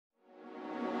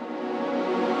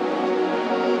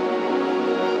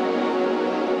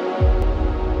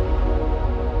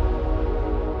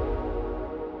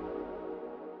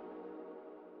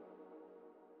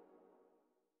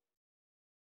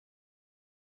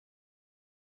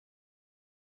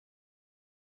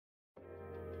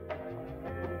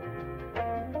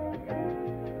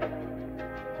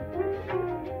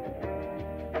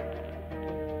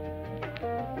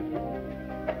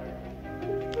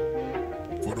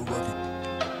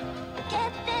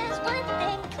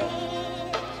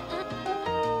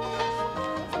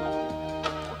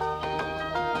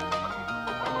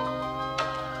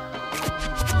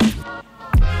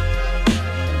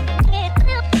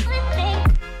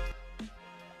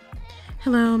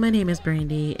Hello, my name is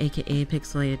Brandy, aka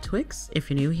PixelatedTwix.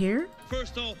 If you're new here,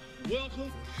 first off,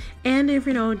 welcome. And if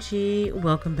you're an OG,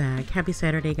 welcome back. Happy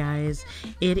Saturday, guys.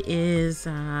 It is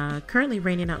currently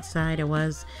raining outside. It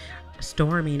was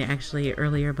storming actually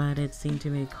earlier, but it seemed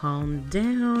to be calmed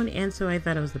down, and so I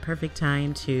thought it was the perfect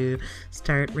time to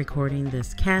start recording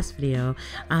this CAS video.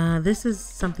 This is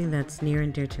something that's near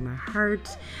and dear to my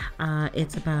heart.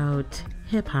 It's about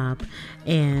hip-hop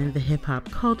and the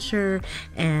hip-hop culture,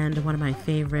 and one of my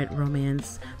favorite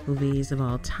romance movies of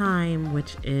all time,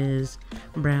 which is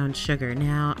Brown Sugar.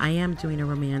 Now, I am doing a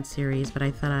romance series, but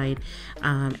I thought I'd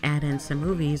add in some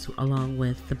movies along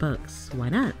with the books. Why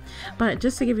not? But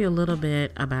just to give you a little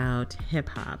bit about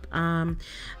hip-hop.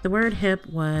 The word hip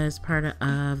was part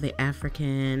of the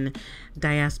African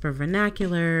diaspora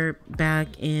vernacular back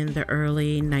in the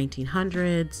early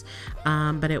 1900s,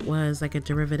 but it was like a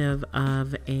derivative of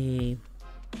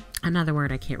another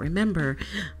word I can't remember,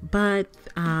 but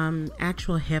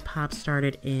actual hip-hop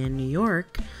started in New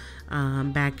York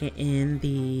back in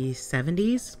the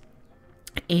 70s,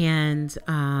 and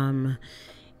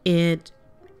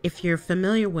if you're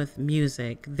familiar with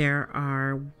music, there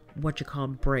are what you call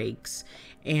breaks,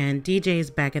 and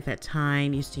DJs back at that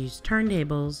time used to use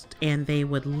turntables and they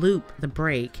would loop the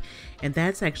break, and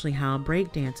that's actually how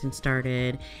breakdancing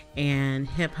started, and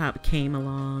hip-hop came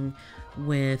along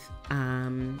with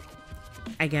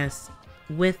I guess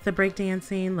with the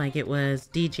breakdancing. Like, it was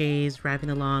DJs rapping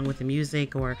along with the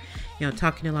music, or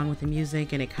talking along with the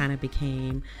music, and it kind of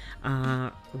became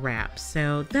rap.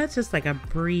 So that's just like a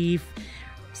brief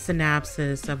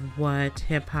synopsis of what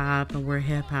hip-hop and where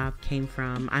hip-hop came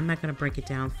from. I'm not going to break it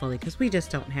down fully because we just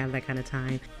don't have that kind of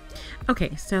time.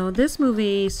 Okay, so this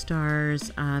movie stars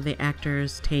the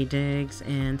actors Taye Diggs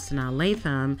and Sanaa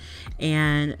Lathan,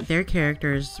 and their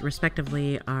characters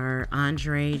respectively are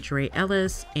Andre Dre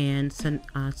Ellis, and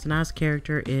Sanaa's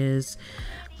character is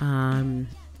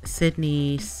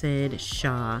Sydney Sid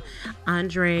Shaw.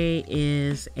 Andre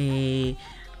is a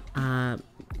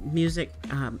music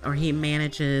or he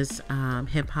manages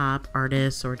hip-hop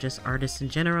artists, or just artists in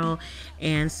general,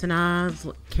 and Sanaa's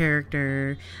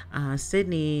character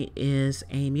Sydney is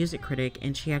a music critic,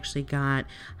 and she actually got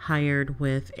hired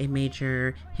with a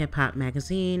major hip-hop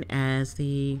magazine as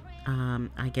the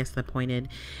I guess the appointed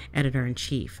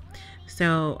editor-in-chief.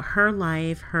 So her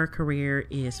life, her career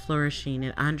is flourishing,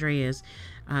 and Andre is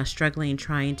struggling,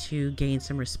 trying to gain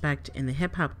some respect in the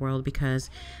hip-hop world, because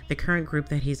the current group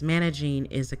that he's managing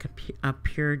is a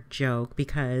pure joke,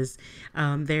 because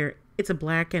it's a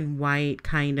black and white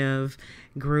kind of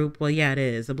group. Well, yeah, it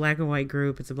is a black and white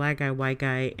group. It's a black guy, white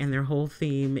guy, and their whole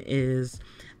theme is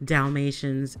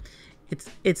Dalmatians.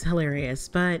 It's hilarious.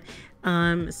 But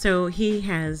so he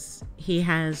has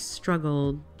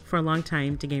struggled for a long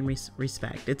time to gain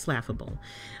respect. It's laughable.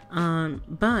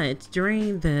 But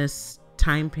during this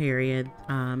time period,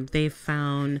 they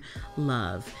found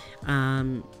love.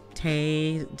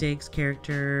 Taye Diggs'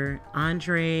 character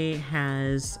Andre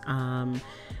has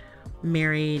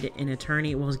married an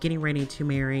attorney, was getting ready to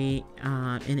marry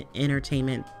an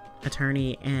entertainment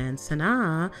attorney, and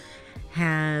Sanaa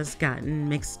has gotten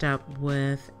mixed up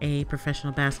with a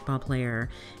professional basketball player.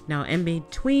 Now, in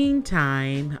between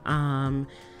time,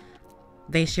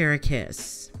 they share a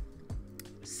kiss,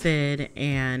 Sid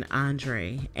and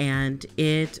Andre, and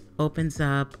it opens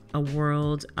up a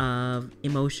world of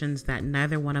emotions that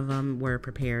neither one of them were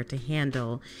prepared to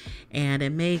handle, and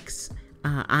it makes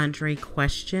Andre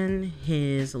question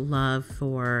his love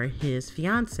for his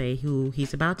fiance, who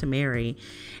he's about to marry.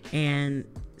 And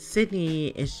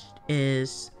Sydney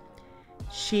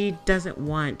she doesn't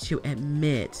want to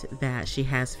admit that she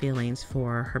has feelings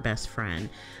for her best friend,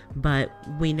 but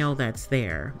we know that's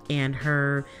there. And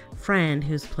her friend,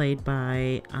 who's played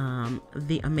by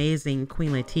the amazing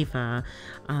Queen Latifah,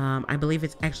 I believe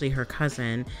it's actually her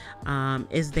cousin,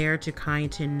 is there to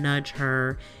kind of nudge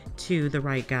her to the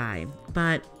right guy.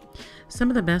 But some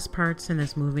of the best parts in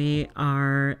this movie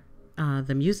are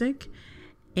the music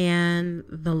and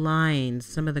the lines,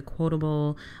 some of the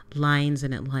quotable lines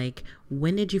in it, like,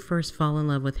 when did you first fall in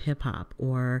love with hip-hop,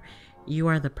 or you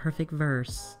are the perfect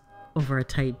verse over a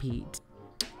tight beat,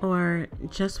 or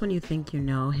just when you think you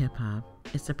know hip-hop,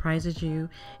 it surprises you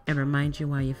and reminds you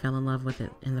why you fell in love with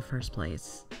it in the first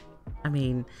place. I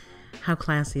mean, how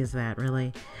classy is that,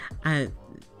 really?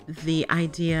 The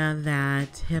idea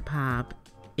that hip-hop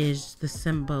is the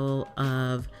symbol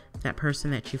of that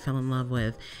person that you fell in love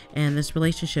with, and this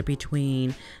relationship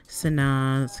between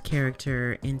Sanaa's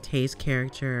character and Taye's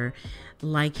character,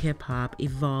 like hip-hop,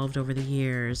 evolved over the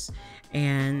years,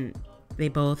 and they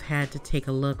both had to take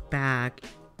a look back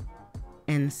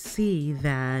and see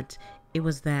that it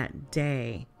was that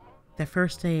day, the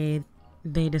first day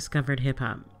they discovered hip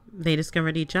hop. They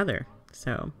discovered each other.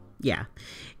 So yeah.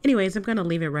 Anyways, I'm going to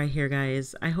leave it right here,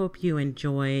 guys. I hope you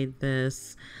enjoyed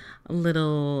this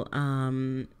little,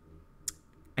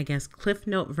 I guess, Cliff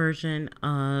Note version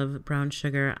of Brown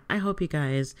Sugar. I hope you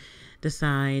guys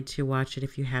decide to watch it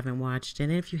if you haven't watched it.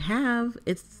 And if you have,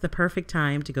 it's the perfect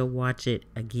time to go watch it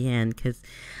again, because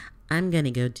I'm going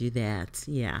to go do that.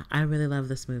 Yeah, I really love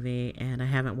this movie and I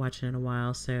haven't watched it in a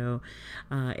while. So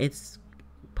it's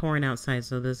pouring outside,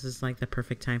 so this is like the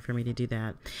perfect time for me to do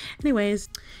that. Anyways,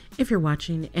 if you're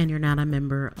watching and you're not a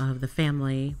member of the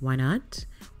family, why not?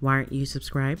 Why aren't you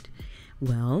subscribed?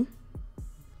 Well,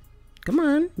 come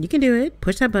on, you can do it.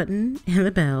 Push that button and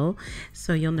the bell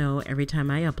so you'll know every time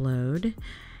I upload.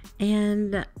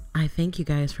 And I thank you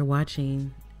guys for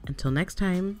watching. Until next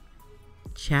time,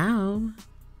 ciao.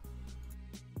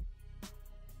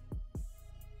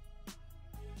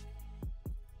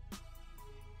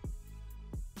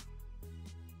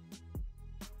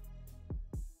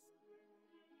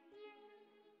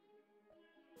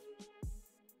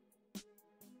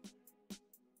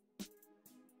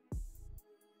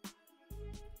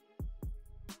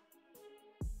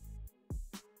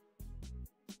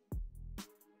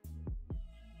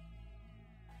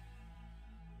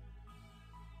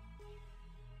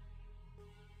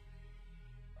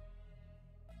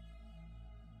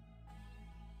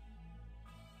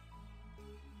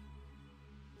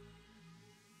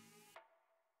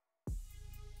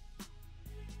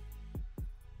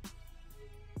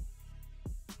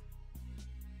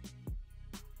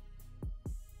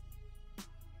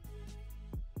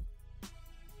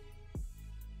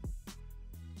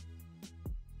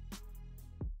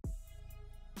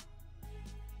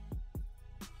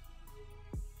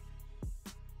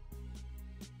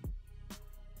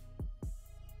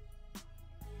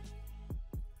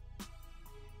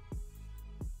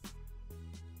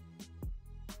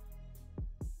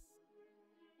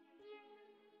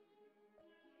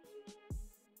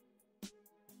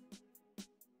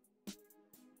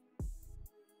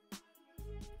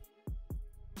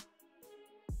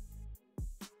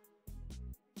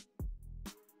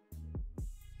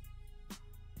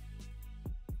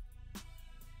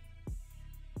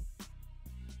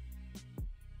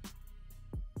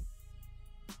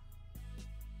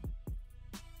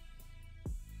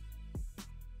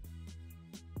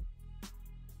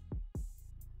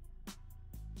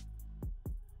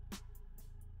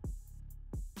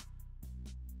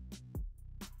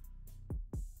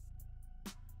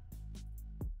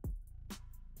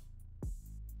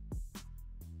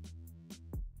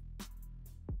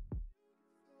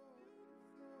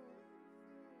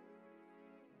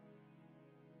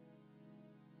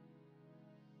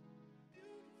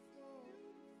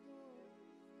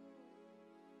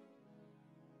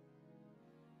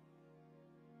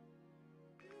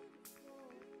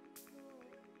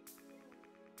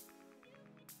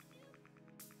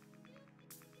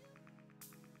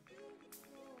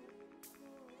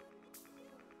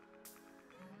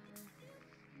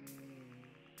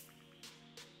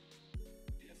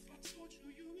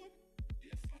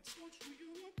 If I told you you